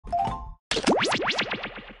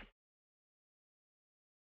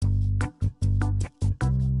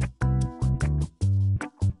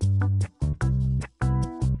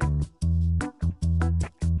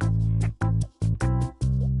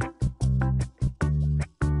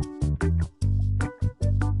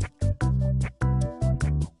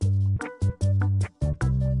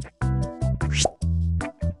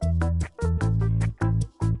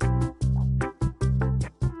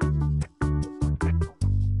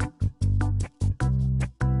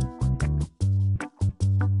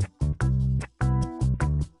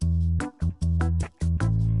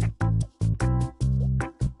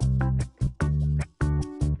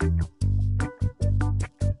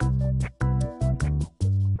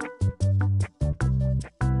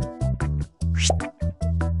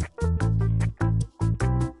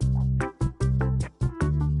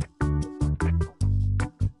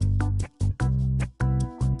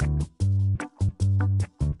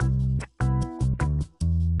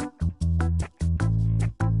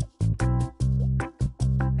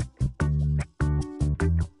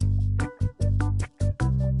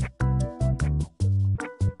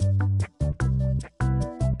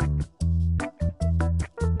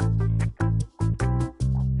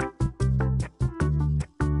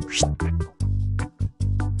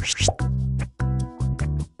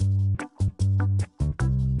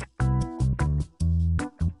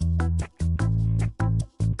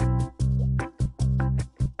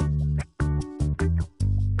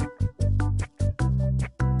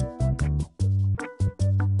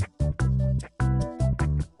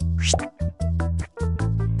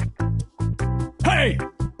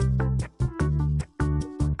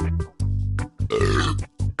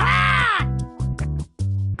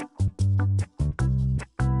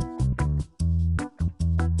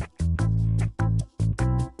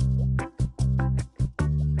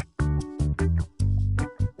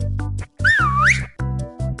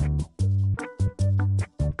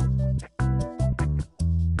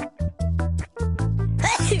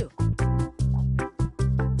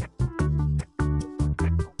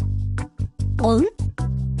3,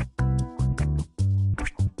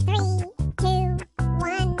 2,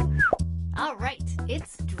 1. All right,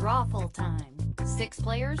 it's drawful time. 6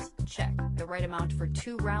 players? Check. The right amount for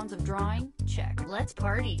 2 rounds of drawing? Check. Let's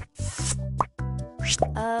party.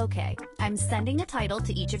 Okay, I'm sending a title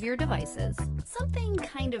to each of your devices. Something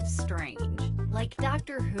kind of strange, like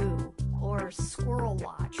Doctor Who or Squirrel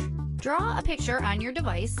Watch. Draw a picture on your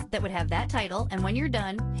device that would have that title, and when you're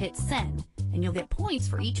done, hit send, and you'll get points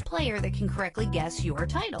for each player that can correctly guess your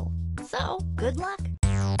title. So, good luck!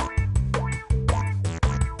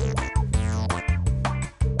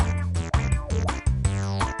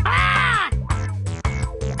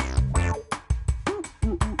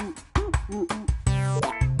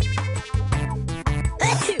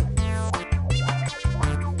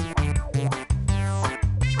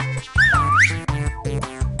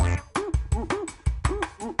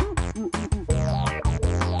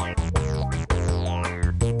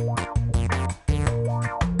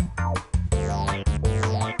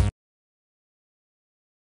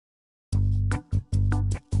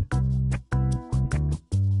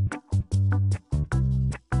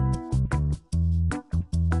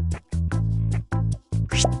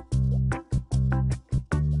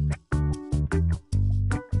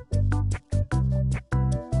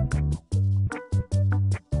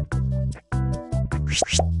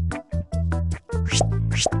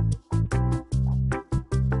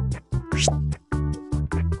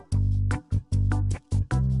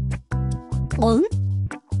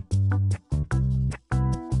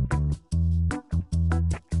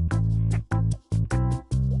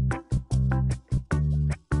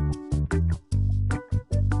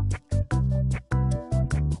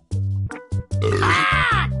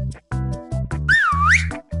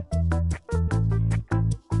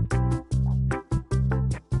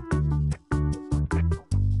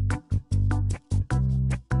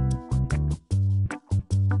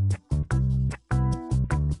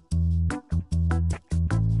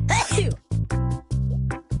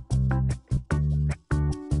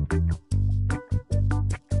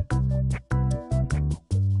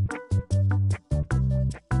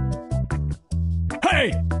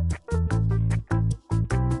 Hey!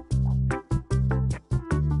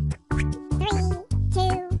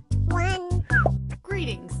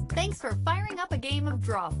 Greetings. Thanks for firing up a game of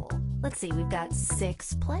Drawful. Let's see, we've got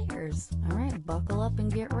 6 players. All right, buckle up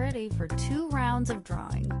and get ready for 2 rounds of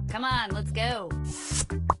drawing. Come on, let's go.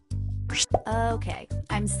 Okay,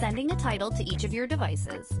 I'm sending a title to each of your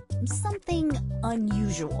devices. Something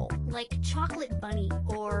unusual, like Chocolate Bunny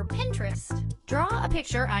or Pinterest. Draw a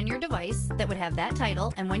picture on your device that would have that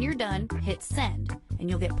title, and when you're done, hit send, and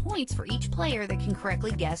you'll get points for each player that can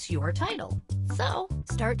correctly guess your title. So,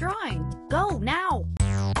 start drawing. Go, now!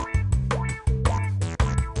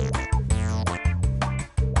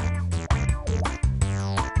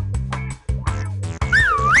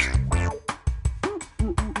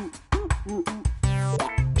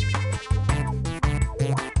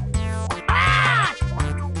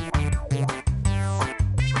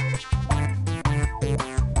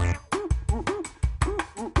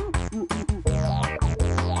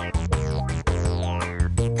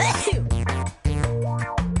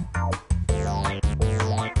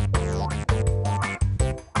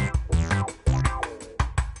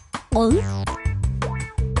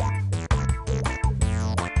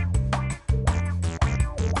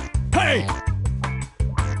 Hey!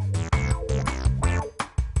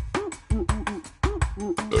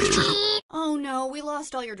 Oh no, we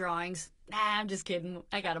lost all your drawings. Nah, I'm just kidding.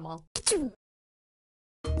 I got them all.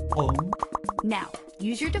 Now,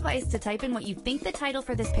 use your device to type in what you think the title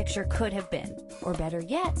for this picture could have been. Or better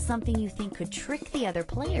yet, something you think could trick the other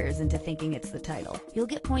players into thinking it's the title. You'll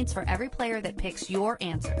get points for every player that picks your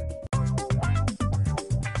answer.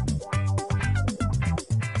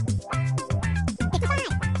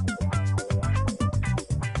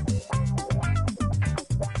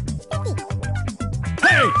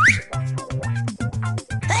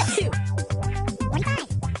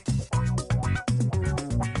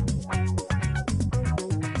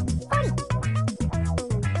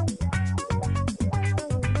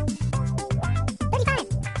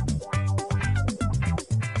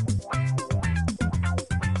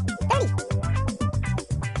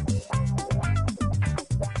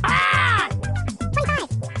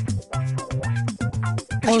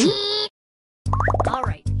 All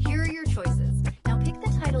right, here are your choices. Now pick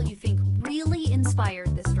the title you think really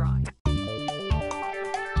inspired this drawing.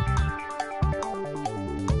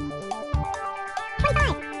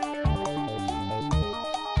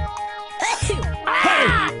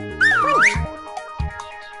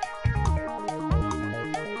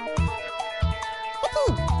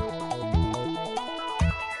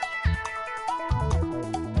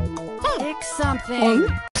 Pick something.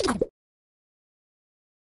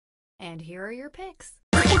 And here are your picks.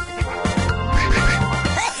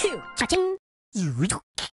 Cha-ching.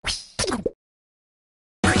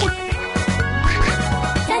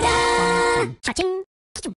 Ta-da! Cha-ching.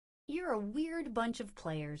 You're a weird bunch of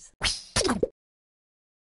players.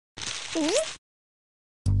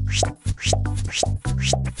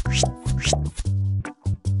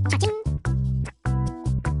 Cha-ching.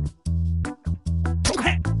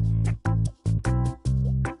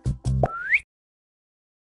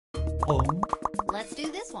 Let's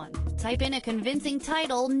do this one. Type in a convincing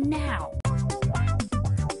title now.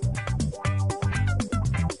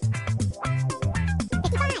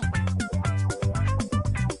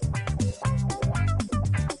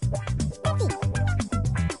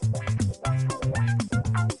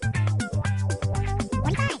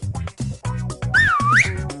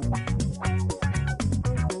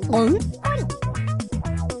 On.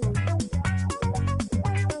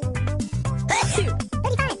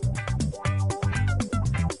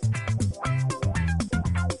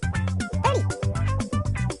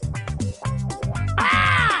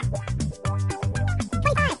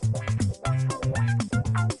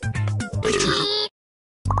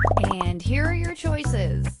 And here are your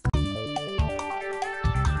choices.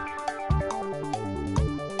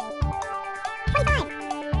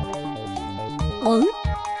 On.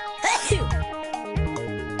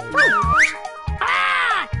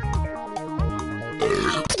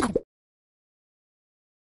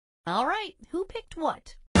 All right, who picked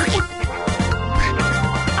what? Cha-ching.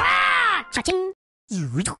 Cha-ching.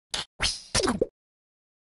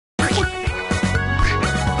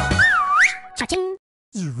 Cha-ching.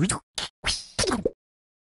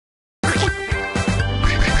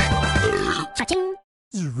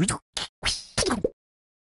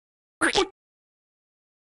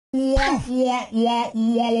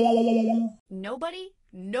 Nobody?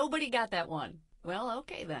 Nobody got that one. Well,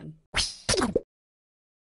 okay then.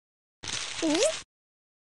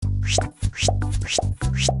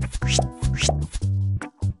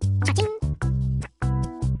 Cha-ching.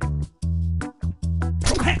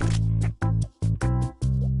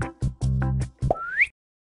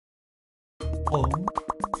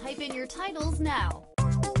 Type in your titles now.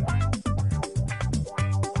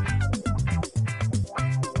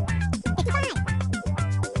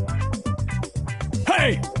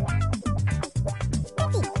 Hey!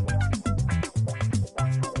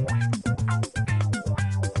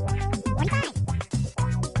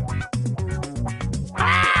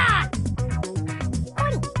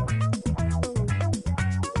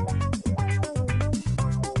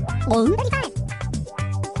 On.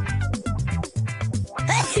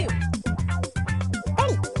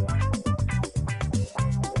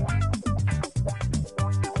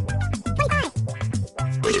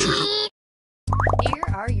 Here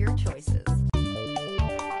are your choices.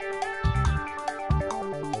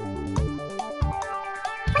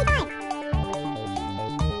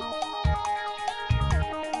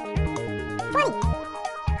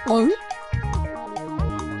 On.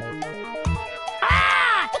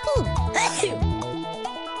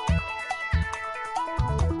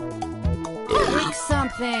 Pick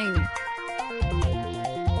something.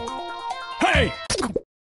 Hey!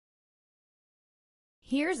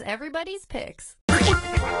 Here's everybody's picks.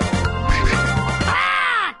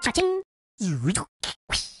 Cha-ching.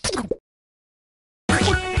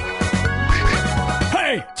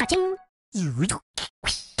 Hey! Cha-ching.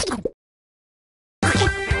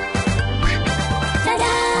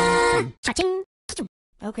 Ta-da! Cha-ching.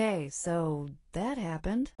 Okay, so that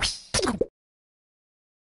happened.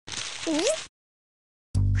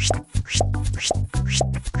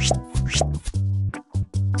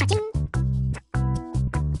 Cha-ching.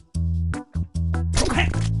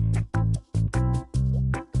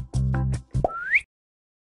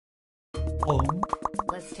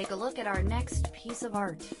 Let's take a look at our next piece of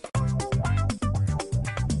art.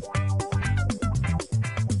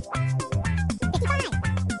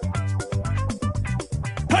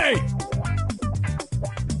 Hey!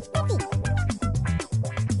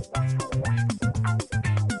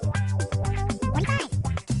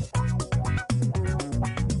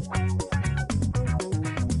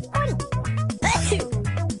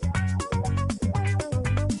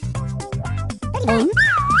 On.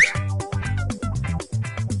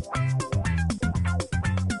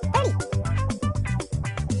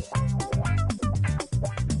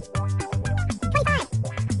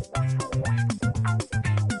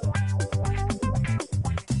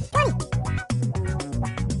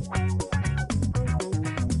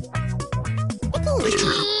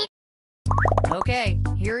 Okay,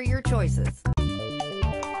 here are your choices.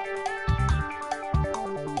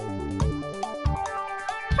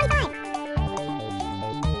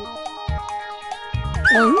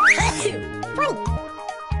 Hey!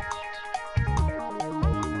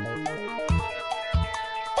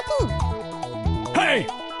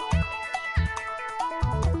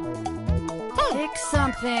 Pick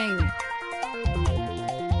something.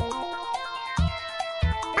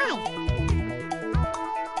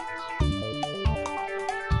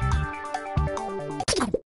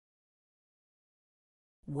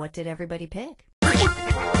 What did everybody pick?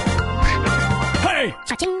 Hey!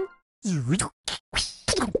 Cha-ching!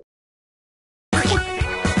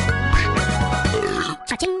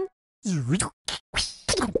 Cha-ching!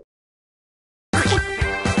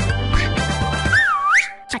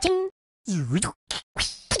 Cha-ching!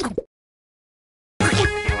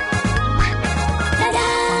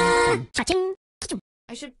 Ta-da! Cha-ching!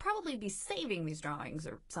 I should probably be saving these drawings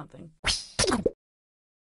or something.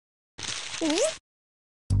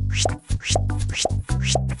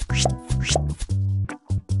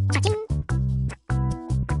 Cha-ching!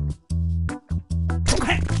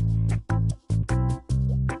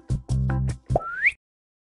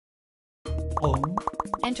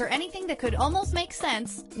 Enter anything that could almost make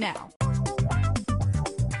sense now.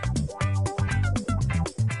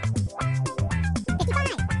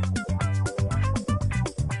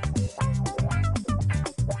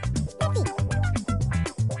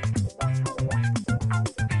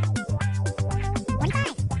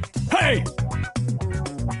 Hey!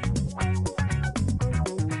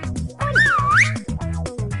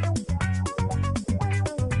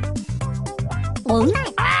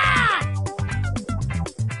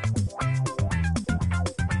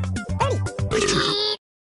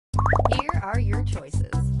 Here are your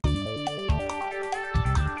choices.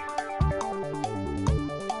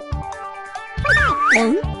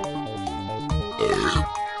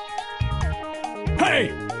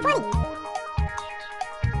 Hey!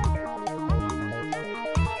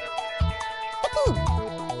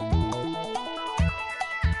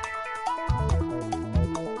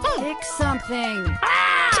 Pick something.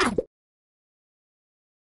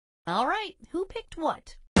 All right, who picked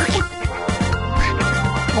what?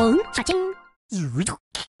 Cha-ching!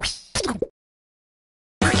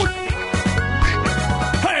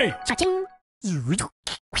 Hey! Cha-ching!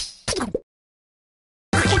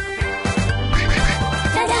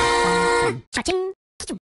 Ta-da! Cha-ching!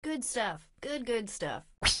 Good stuff. Good stuff.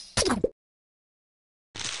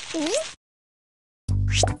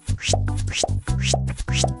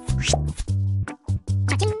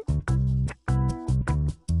 Cha-ching!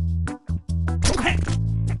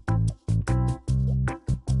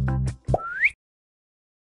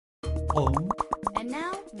 And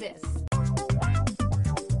now this.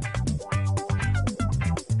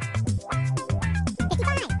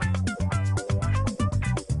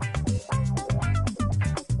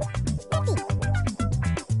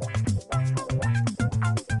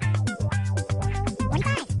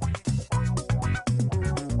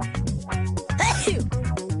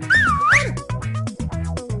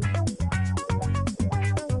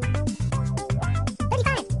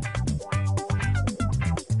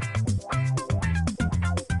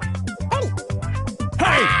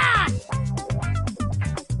 Hey!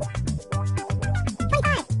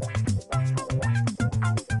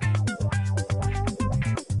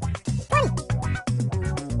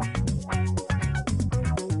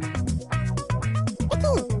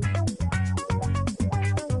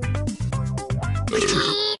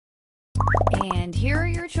 And here are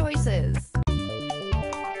your choices.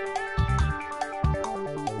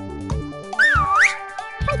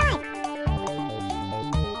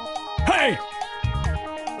 Hey!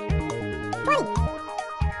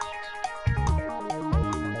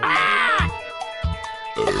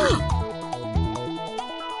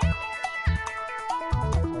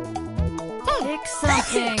 Pick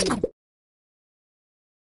something.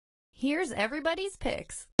 Here's everybody's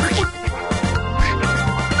picks.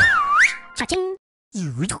 Cha-ching!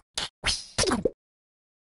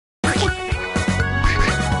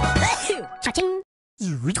 Cha-ching!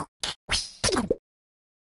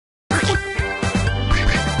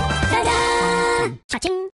 Ta-da!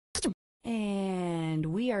 Cha-ching! And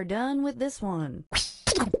we are done with this one.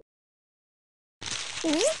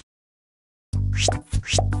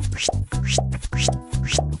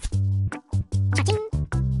 Cha-ching!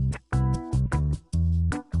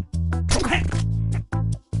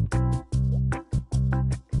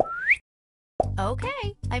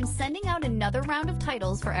 Okay, I'm sending out another round of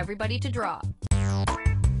titles for everybody to draw.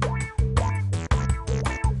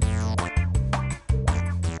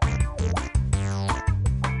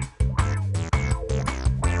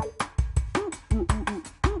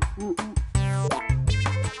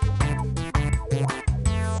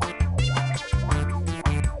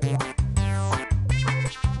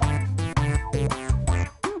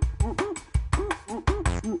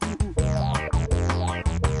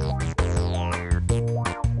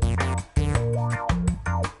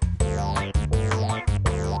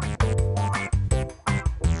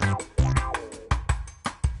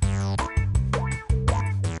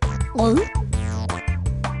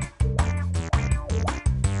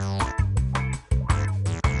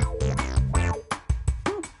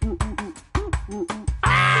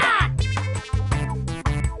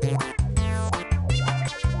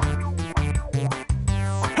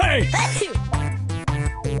 Hey!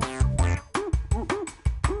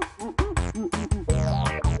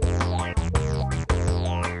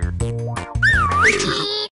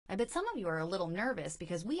 I bet some of you are a little nervous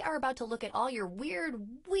because we are about to look at all your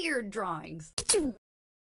weird drawings.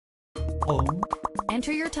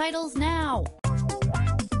 Enter your titles now.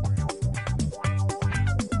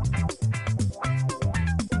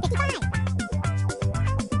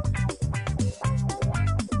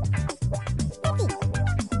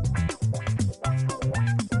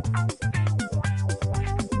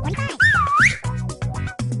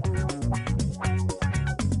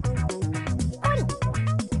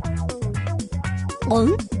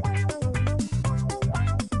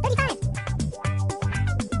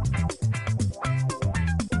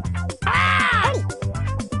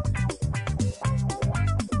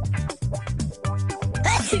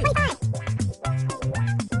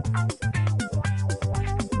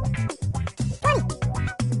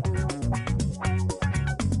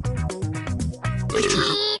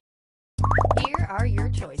 Here are your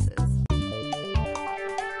choices.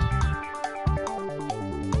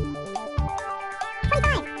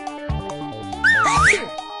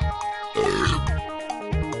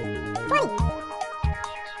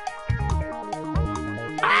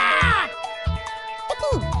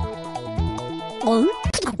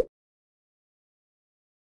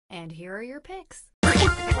 And here are your picks.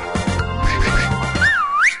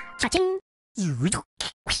 Cha-ching. Cha-ching.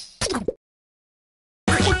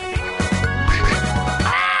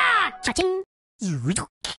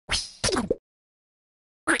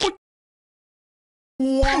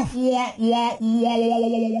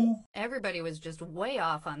 Everybody was just way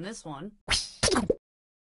off on this one. Cha-ching.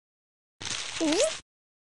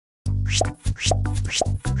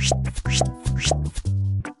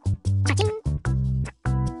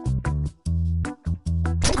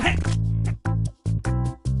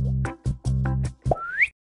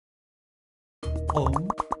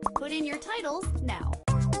 Put in your titles now.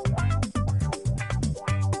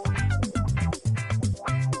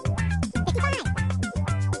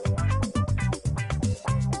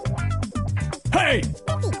 Hey!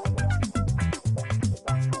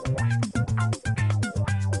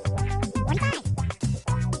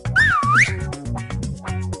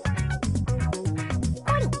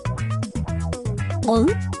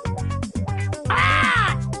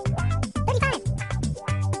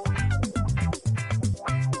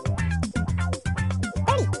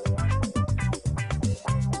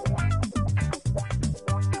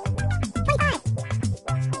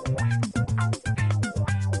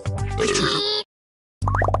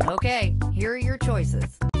 Okay, here are your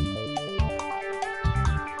choices.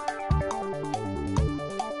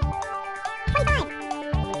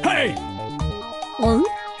 Hey!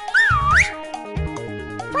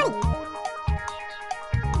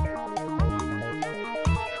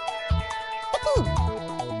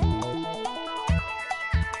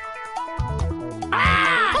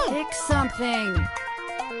 Pick something.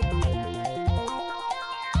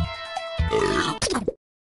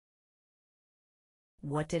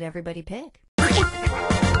 What did everybody pick?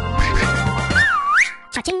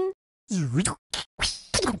 Cha-ching.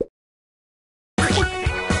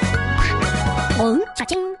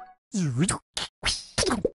 Cha-ching.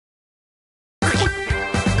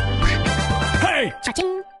 Hey! Cha-ching.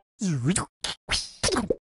 Cha-ching.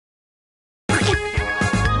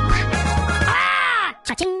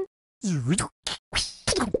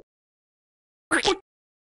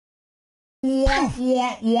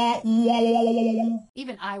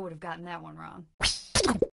 Even I would have gotten that one wrong.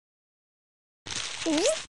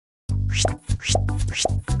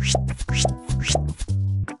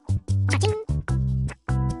 Cha-ching.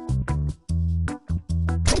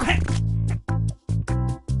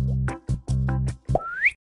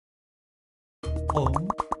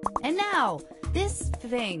 And now, this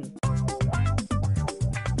thing.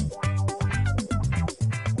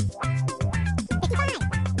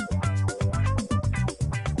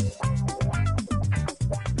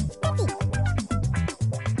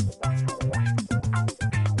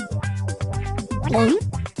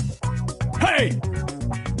 Hey!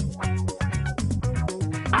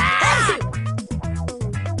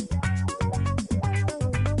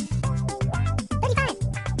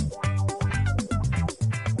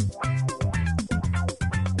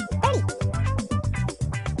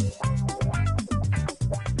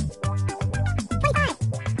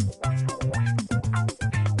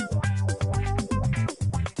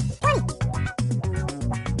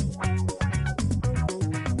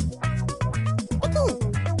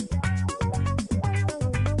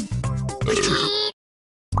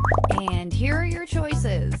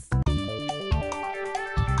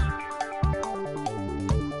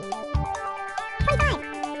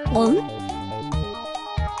 응?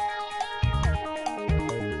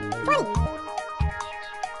 20.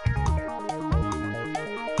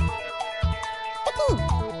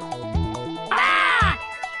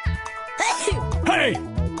 15. Hey!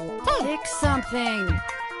 Pick something.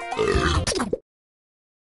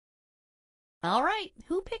 All right,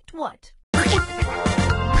 who picked what?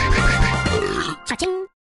 차징.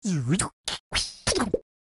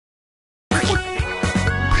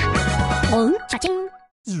 응? 차징.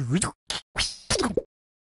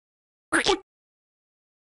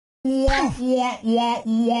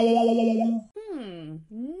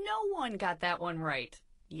 No one got that one right.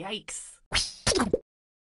 Yikes.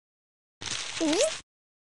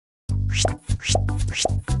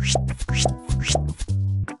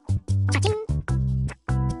 차징.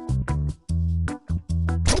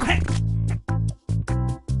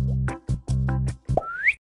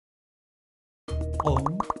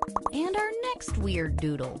 And our next weird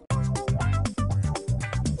doodle.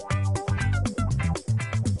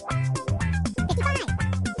 55.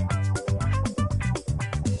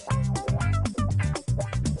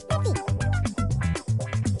 50.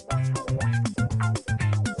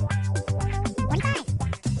 45.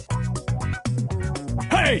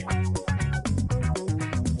 Hey!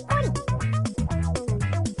 40.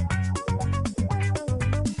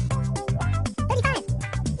 35.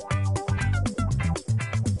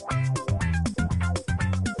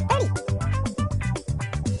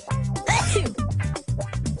 30.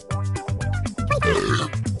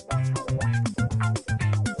 25.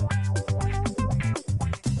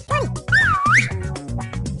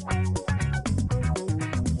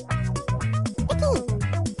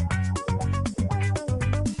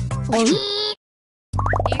 20. 15.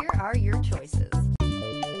 Here are your choices.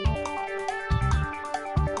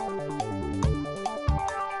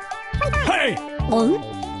 Hey! 응? 20.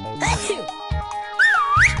 15.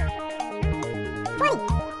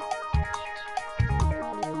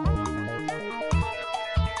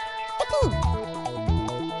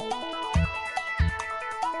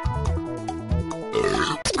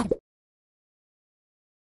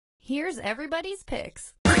 Here's everybody's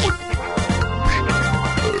picks.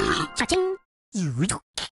 차징.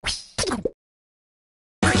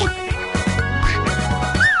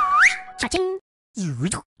 차징.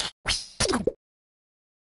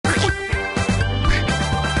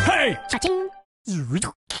 Hey! 차징.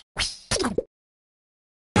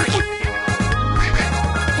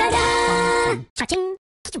 짜잔! 차징.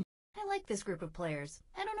 I like this group of players.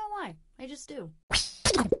 I don't know why. I just do.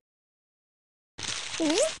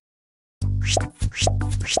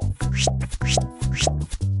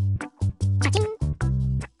 차징.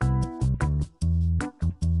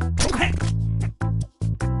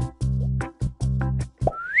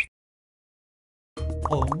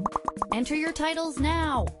 Enter your titles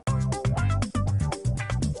now.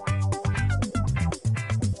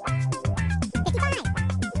 55.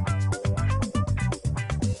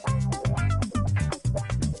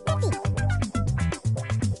 50.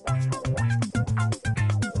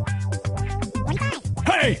 45.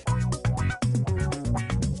 Hey!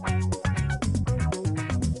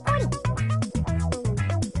 40.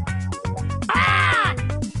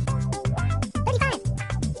 35.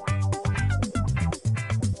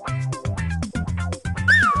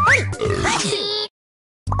 30.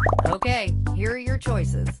 Okay, here are your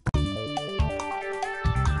choices.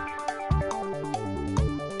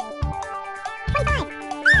 25.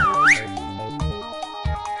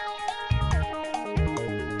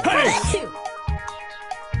 Hey! 15.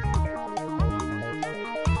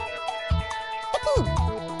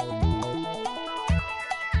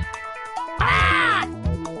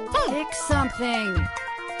 10. Pick something.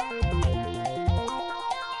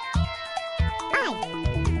 5.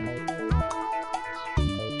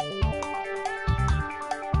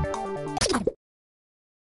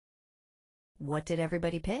 What did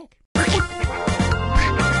everybody pick?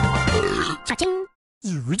 차징.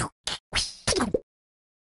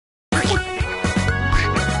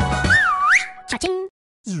 차징.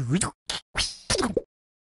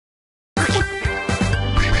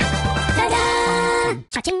 짜잔!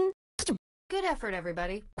 차징. Good effort,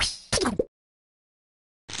 everybody.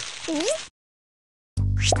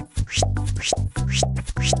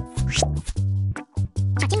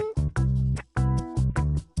 차징.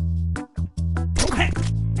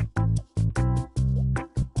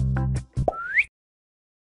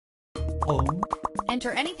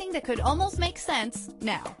 Enter anything that could almost make sense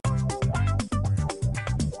now.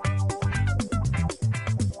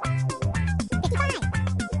 55.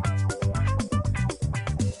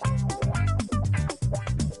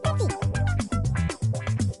 50.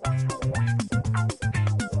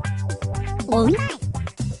 45.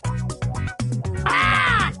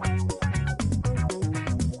 Ah!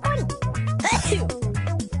 40. 35.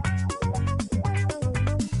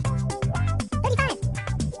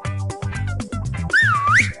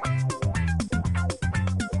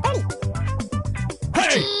 30.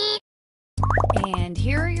 Hey! And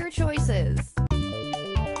here are your choices.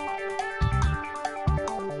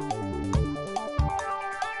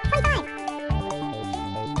 25.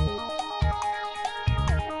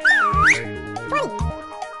 20.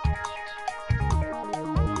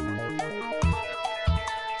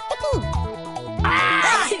 15.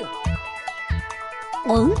 Ah! 5.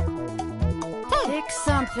 Pick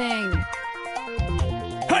something.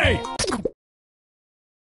 Hey!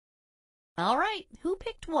 All right, who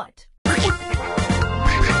picked what?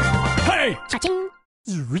 Hey! Cha-ching.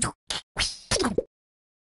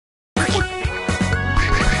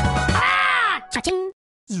 Ah! Cha-ching.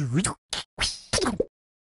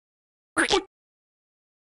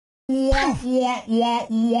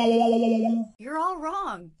 You're all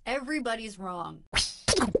wrong. Everybody's wrong.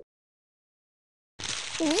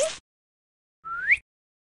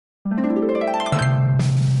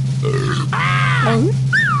 Ah!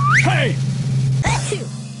 Hey!